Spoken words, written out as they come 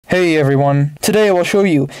Hey everyone, today I will show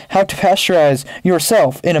you how to pasteurize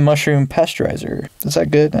yourself in a mushroom pasteurizer. Is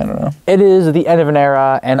that good? I don't know. It is the end of an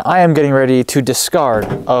era and I am getting ready to discard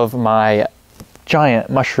of my giant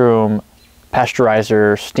mushroom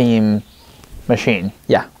pasteurizer steam machine.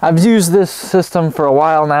 Yeah, I've used this system for a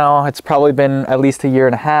while now. It's probably been at least a year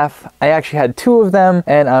and a half. I actually had two of them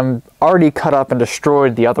and I'm already cut up and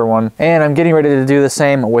destroyed the other one, and I'm getting ready to do the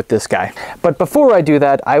same with this guy. But before I do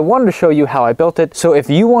that, I wanted to show you how I built it. So if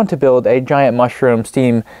you want to build a giant mushroom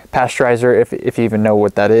steam pasteurizer, if you even know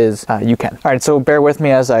what that is, you can. All right, so bear with me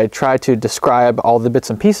as I try to describe all the bits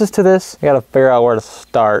and pieces to this. I gotta figure out where to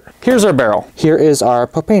start. Here's our barrel. Here is our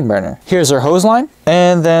propane burner. Here's our hose line,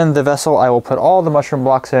 and then the vessel I will put all the mushroom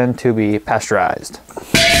blocks in to be pasteurized.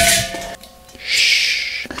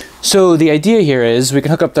 So the idea here is we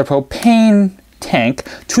can hook up the propane tank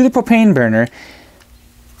to the propane burner,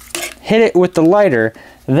 hit it with the lighter,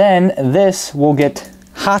 then this will get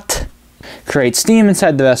hot, create steam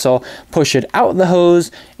inside the vessel, push it out the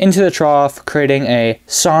hose into the trough, creating a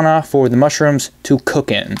sauna for the mushrooms to cook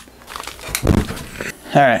in.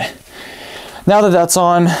 All right, now that that's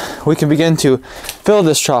on, we can begin to fill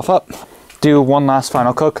this trough up, do one last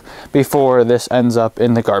final cook before this ends up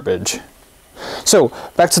in the garbage. So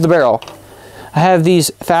back to the barrel. I have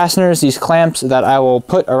these fasteners, these clamps that I will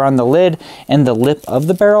put around the lid and the lip of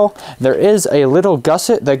the barrel. There is a little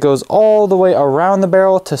gusset that goes all the way around the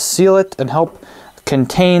barrel to seal it and help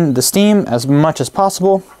contain the steam as much as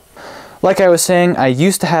possible. Like I was saying, I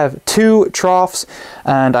used to have two troughs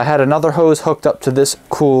and I had another hose hooked up to this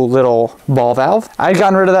cool little ball valve. I'd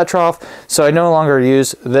gotten rid of that trough, so I no longer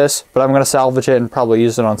use this, but I'm going to salvage it and probably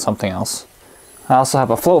use it on something else. I also have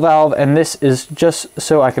a float valve, and this is just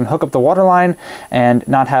so I can hook up the water line and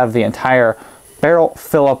not have the entire barrel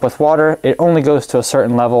fill up with water. It only goes to a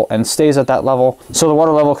certain level and stays at that level, so the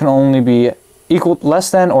water level can only be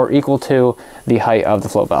less than or equal to the height of the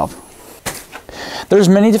float valve. There's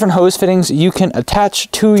many different hose fittings you can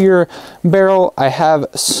attach to your barrel. I have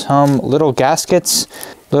some little gaskets,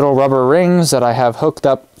 little rubber rings that I have hooked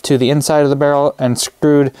up to the inside of the barrel and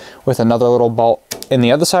screwed with another little bolt in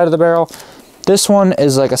the other side of the barrel. This one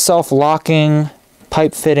is like a self-locking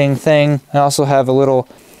pipe fitting thing. I also have a little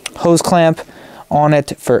hose clamp on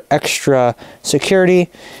it for extra security.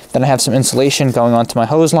 Then I have some insulation going onto my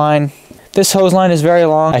hose line. This hose line is very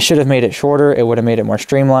long. I should have made it shorter. It would have made it more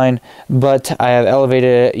streamlined, but I have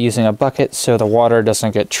elevated it using a bucket so the water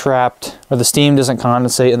doesn't get trapped, or the steam doesn't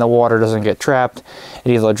condensate and the water doesn't get trapped.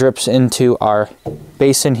 It either drips into our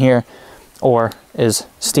basin here or is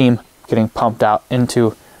steam getting pumped out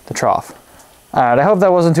into the trough. Alright, I hope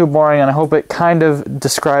that wasn't too boring, and I hope it kind of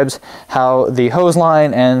describes how the hose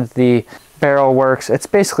line and the barrel works. It's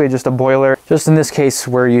basically just a boiler, just in this case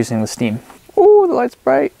we're using the steam. Ooh, the light's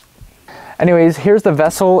bright. Anyways, here's the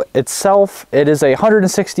vessel itself. It is a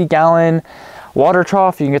 160 gallon water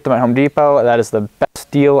trough. You can get them at Home Depot. That is the best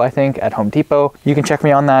deal, I think, at Home Depot. You can check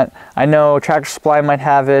me on that. I know Tractor Supply might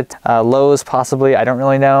have it, Lowe's possibly, I don't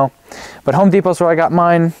really know. But Home Depot's where I got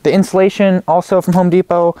mine. The insulation also from Home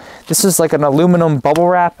Depot. This is like an aluminum bubble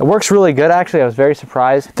wrap. It works really good, actually. I was very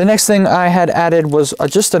surprised. The next thing I had added was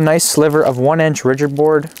just a nice sliver of 1-inch rigid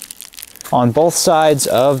board on both sides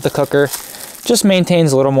of the cooker. Just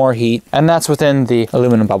maintains a little more heat, and that's within the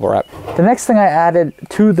aluminum bubble wrap. The next thing I added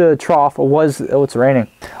to the trough was, oh, it's raining,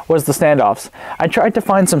 was the standoffs. I tried to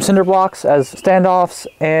find some cinder blocks as standoffs,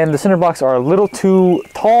 and the cinder blocks are a little too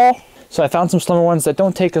tall, so I found some slimmer ones that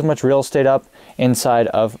don't take as much real estate up inside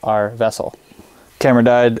of our vessel. Camera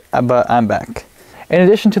died, but I'm back. In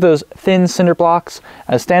addition to those thin cinder blocks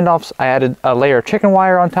as standoffs, I added a layer of chicken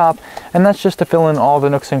wire on top, and that's just to fill in all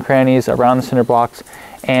the nooks and crannies around the cinder blocks,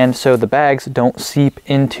 and so the bags don't seep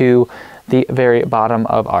into the very bottom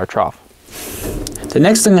of our trough. The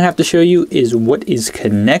next thing I have to show you is what is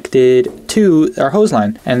connected to our hose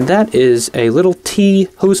line, and that is a little T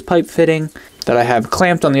hose pipe fitting that I have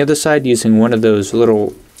clamped on the other side using one of those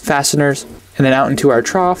little fasteners. And then out into our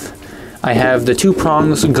trough, I have the two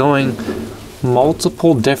prongs going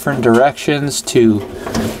multiple different directions to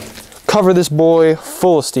cover this boy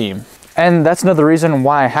full of steam. And that's another reason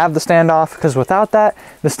why I have the standoff, because without that,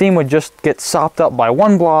 the steam would just get sopped up by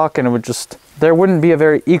one block, and it would just, there wouldn't be a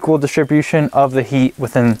very equal distribution of the heat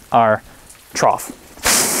within our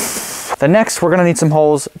trough. The next, we're gonna need some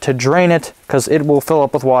holes to drain it, because it will fill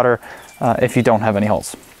up with water if you don't have any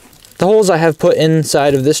holes. The holes I have put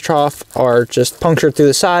inside of this trough are just punctured through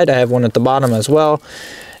the side. I have one at the bottom as well.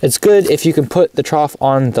 It's good if you can put the trough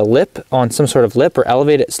on the lip, on some sort of lip, or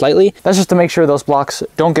elevate it slightly. That's just to make sure those blocks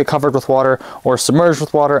don't get covered with water or submerged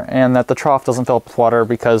with water, and that the trough doesn't fill up with water,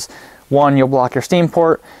 because 1, you'll block your steam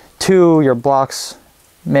port, 2, your blocks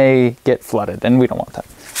may get flooded, and we don't want that.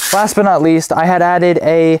 Last but not least, I had added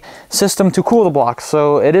a system to cool the blocks.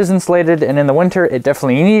 So it is insulated, and in the winter it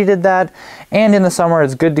definitely needed that, and in the summer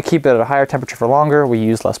it's good to keep it at a higher temperature for longer. We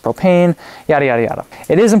use less propane, yada yada yada.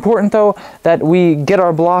 It is important though that we get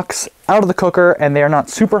our blocks out of the cooker and they are not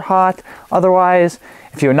super hot. Otherwise,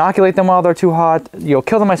 if you inoculate them while they're too hot, you'll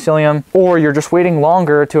kill the mycelium, or you're just waiting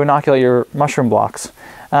longer to inoculate your mushroom blocks.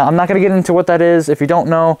 I'm not going to get into what that is. If you don't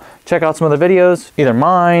know, check out some other videos, either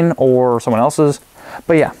mine or someone else's.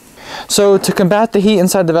 But yeah, so to combat the heat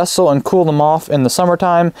inside the vessel and cool them off in the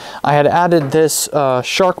summertime, I had added this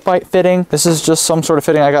shark bite fitting. This is just some sort of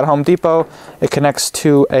fitting I got at Home Depot. It connects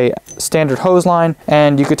to a standard hose line,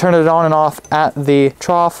 and you could turn it on and off at the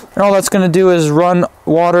trough. And all that's going to do is run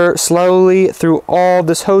water slowly through all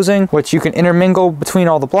this hosing, which you can intermingle between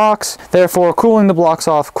all the blocks, therefore cooling the blocks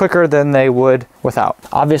off quicker than they would without.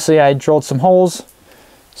 Obviously, I drilled some holes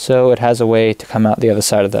so it has a way to come out the other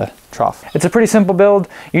side of the trough. It's a pretty simple build.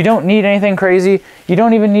 You don't need anything crazy. You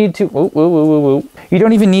don't even need to you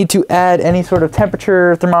don't even need to add any sort of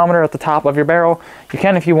temperature thermometer at the top of your barrel. You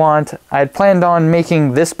can if you want. I had planned on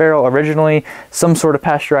making this barrel originally some sort of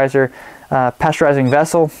pasteurizing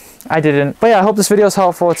vessel. I didn't. But yeah, I hope this video is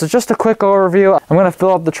helpful. It's just a quick overview. I'm going to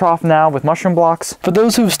fill up the trough now with mushroom blocks. For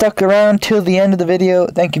those who've stuck around till the end of the video,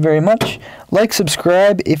 thank you very much. Like,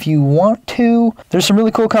 subscribe if you want to. There's some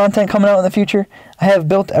really cool content coming out in the future. I have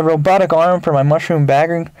built a robotic arm for my mushroom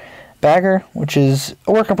bagger, which is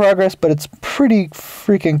a work in progress, but it's pretty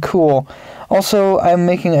freaking cool. Also, I'm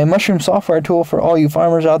making a mushroom software tool for all you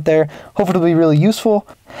farmers out there. Hopefully it'll be really useful.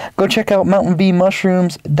 Go check out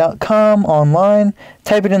mountainbeemushrooms.com online.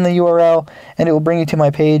 Type it in the URL, and it will bring you to my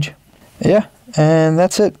page. Yeah, and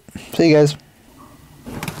that's it. See you guys.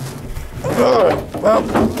 Alright, well,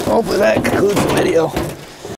 hopefully that concludes the video.